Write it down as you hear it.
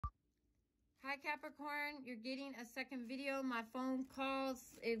Hi Capricorn, you're getting a second video. My phone calls,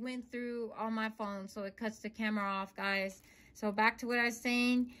 it went through all my phones, so it cuts the camera off, guys. So back to what I was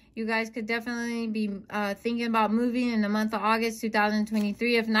saying, you guys could definitely be thinking about moving in the month of August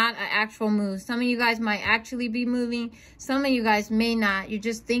 2023, if not an actual move. Some of you guys might actually be moving, some of you guys may not. You're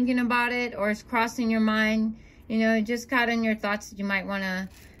just thinking about it, or it's crossing your mind, you know, just caught in your thoughts that you might want to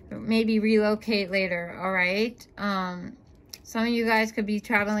maybe relocate later. All right, some of you guys could be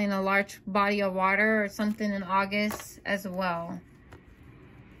traveling a large body of water or something in August as well.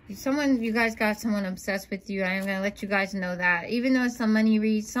 You guys got someone obsessed with you. I am going to let you guys know that. Even though it's a money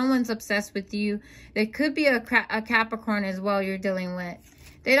read, someone's obsessed with you. There could be a Capricorn as well you're dealing with.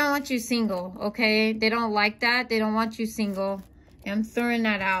 They don't want you single, okay? They don't like that. They don't want you single. I'm throwing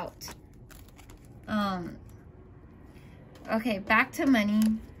that out. Okay, back to money.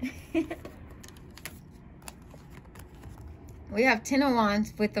 We have 10 of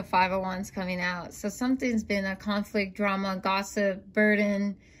Wands with the 5 of Wands coming out. So something's been a conflict, drama, gossip,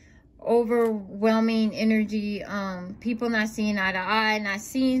 burden, overwhelming energy. People not seeing eye to eye, not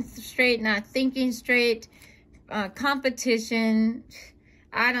seeing straight, not thinking straight. Competition.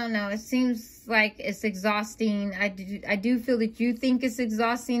 I don't know. It seems like it's exhausting. I do feel that you think it's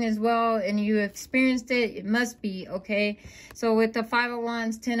exhausting as well, and you experienced it. It must be, okay? So with the 5 of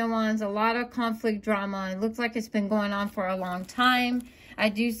Wands, 10 of Wands, a lot of conflict, drama. It looks like it's been going on for a long time. I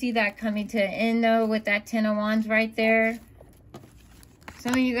do see that coming to an end, though, with that 10 of Wands right there.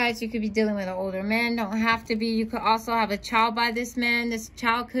 Some of you guys, you could be dealing with an older man. Don't have to be. You could also have a child by this man. This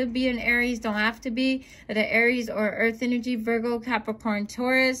child could be an Aries. Don't have to be. The Aries or Earth energy, Virgo, Capricorn,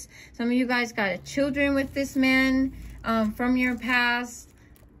 Taurus. Some of you guys got children with this man from your past.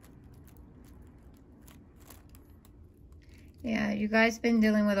 Yeah, you guys been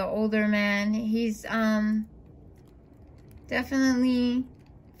dealing with an older man. He's definitely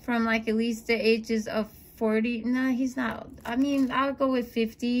from like at least the ages of 40. No, he's not. I mean, I'll go with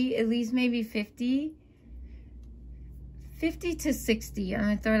 50, at least maybe 50 to 60. I'm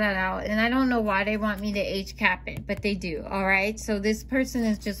gonna throw that out. And I don't know why they want me to age cap it, but they do. All right, so this person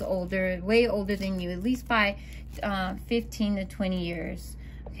is just older, way older than you, at least by 15 to 20 years.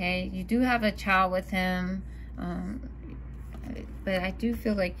 Okay, you do have a child with him, but I do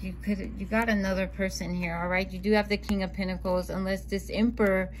feel like you got another person here. All right, you do have the King of Pentacles, unless this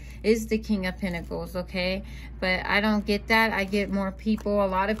Emperor is the King of Pentacles, okay? But I don't get that. I get more people. A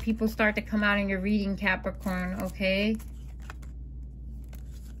lot of people start to come out in your reading, Capricorn, okay?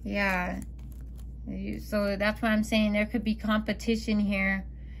 Yeah, so that's what I'm saying. There could be competition here.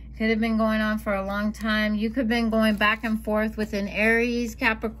 Could have been going on for a long time. You could have been going back and forth with an Aries,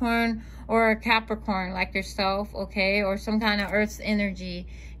 Capricorn, or a Capricorn like yourself, okay? Or some kind of Earth's energy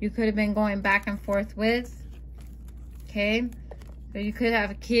you could have been going back and forth with, okay? So you could have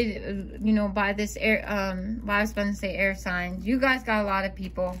a kid, you know, by this air, well, I was going to say air signs. You guys got a lot of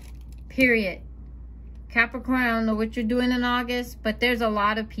people, period. Capricorn, I don't know what you're doing in August, but there's a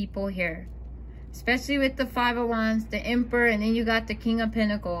lot of people here. Especially with the 5 of Wands, the Emperor, and then you got the King of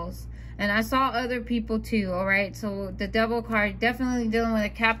Pentacles. And I saw other people too, all right? So the Devil card, definitely dealing with a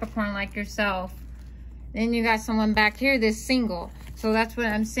Capricorn like yourself. Then you got someone back here that's single. So that's what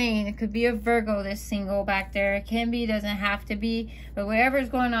I'm saying. It could be a Virgo that's single back there. It can be, doesn't have to be. But whatever's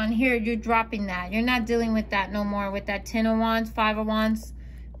going on here, you're dropping that. You're not dealing with that no more. With that 10 of Wands, 5 of Wands.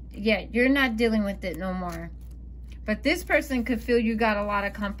 Yeah, you're not dealing with it no more. But this person could feel you got a lot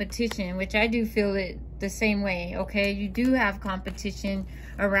of competition, which I do feel it the same way, okay? You do have competition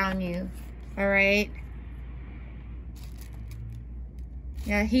around you, all right?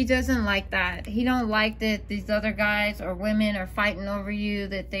 Yeah, he doesn't like that. He don't like that these other guys or women are fighting over you,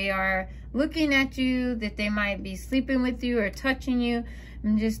 that they are looking at you, that they might be sleeping with you or touching you.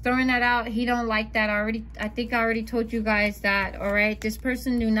 I'm just throwing that out. He don't like that already. I think I already told you guys that, all right? This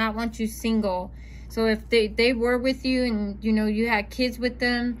person do not want you single. So if they were with you and, you know, you had kids with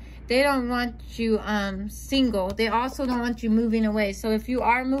them, they don't want you single. They also don't want you moving away. So if you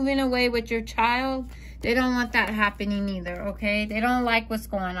are moving away with your child, they don't want that happening either, okay? They don't like what's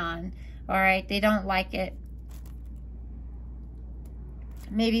going on, all right? They don't like it.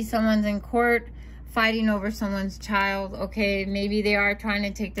 Maybe someone's in court fighting over someone's child, okay? Maybe they are trying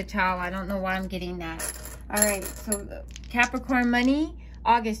to take the child. I don't know why I'm getting that. All right, so Capricorn money.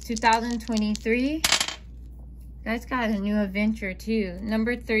 August 2023. Guys got a new adventure too.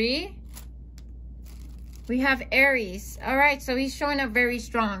 Number 3. We have Aries. All right, so he's showing up very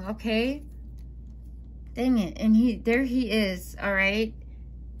strong, okay? Dang it. And there he is, all right?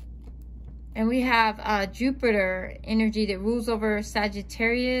 And we have Jupiter energy that rules over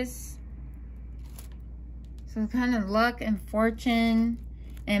Sagittarius. So kind of luck and fortune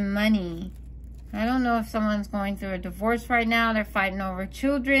and money. I don't know if someone's going through a divorce right now. They're fighting over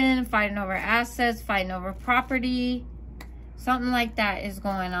children, fighting over assets, fighting over property. Something like that is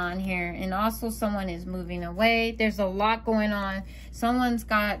going on here. And also someone is moving away. There's a lot going on. Someone's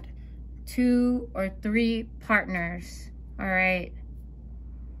got 2 or 3 partners. All right.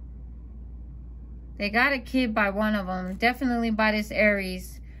 They got a kid by one of them. Definitely by this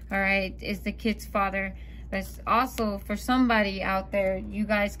Aries. All right. Is the kid's father. But also for somebody out there, you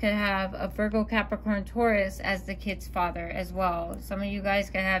guys could have a Virgo, Capricorn, Taurus as the kid's father as well. Some of you guys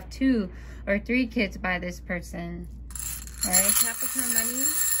could have 2 or 3 kids by this person. All right, Capricorn money,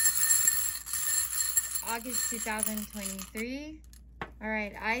 August 2023. All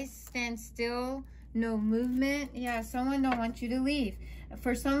right, I stand still, no movement. Yeah, someone don't want you to leave.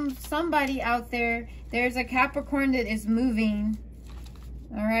 For somebody out there, there's a Capricorn that is moving.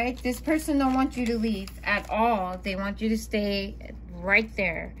 All right, this person don't want you to leave at all. They want you to stay right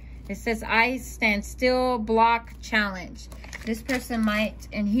there. It says, I stand still, block, challenge. This person might,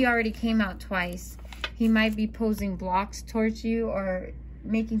 and he already came out twice. He might be posing blocks towards you or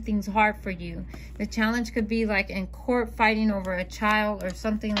making things hard for you. The challenge could be like in court, fighting over a child or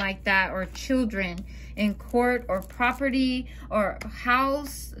something like that, or children in court, or property or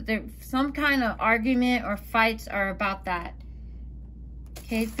house. There, some kind of argument or fights are about that.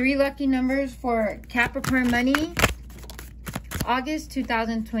 Okay, 3 lucky numbers for Capricorn money, August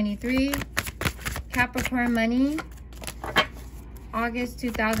 2023. Capricorn money, August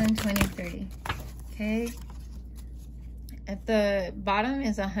 2023. Okay. At the bottom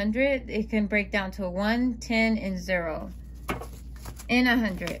is 100. It can break down to 1, 10, and 0. And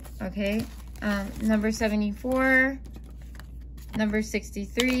 100. Okay. Number 74. Number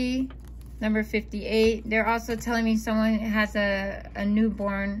 63. Number 58. They're also telling me someone has a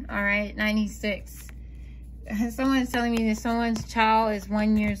newborn. All right. 96. Someone's telling me that someone's child is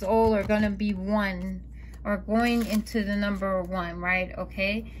 1 year old or going to be 1. Or going into the number 1. Right.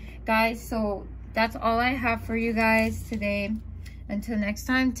 Okay. Guys, so that's all I have for you guys today. Until next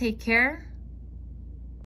time, take care.